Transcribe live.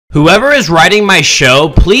Whoever is writing my show,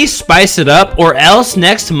 please spice it up, or else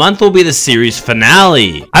next month will be the series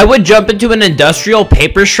finale. I would jump into an industrial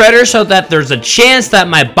paper shredder so that there's a chance that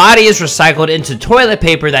my body is recycled into toilet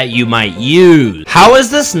paper that you might use. How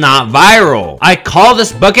is this not viral? I call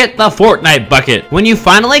this bucket the Fortnite bucket. When you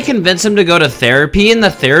finally convince him to go to therapy and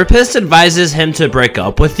the therapist advises him to break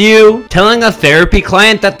up with you, telling a therapy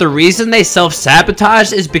client that the reason they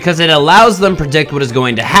self-sabotage is because it allows them to predict what is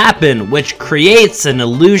going to happen, which creates an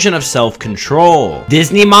illusion of self-control.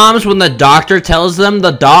 Disney moms, when the doctor tells them the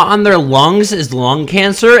dot on their lungs is lung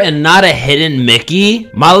cancer and not a hidden Mickey.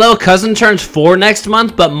 My little cousin turns 4 next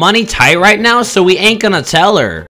month, but money tight right now, so we ain't gonna tell her.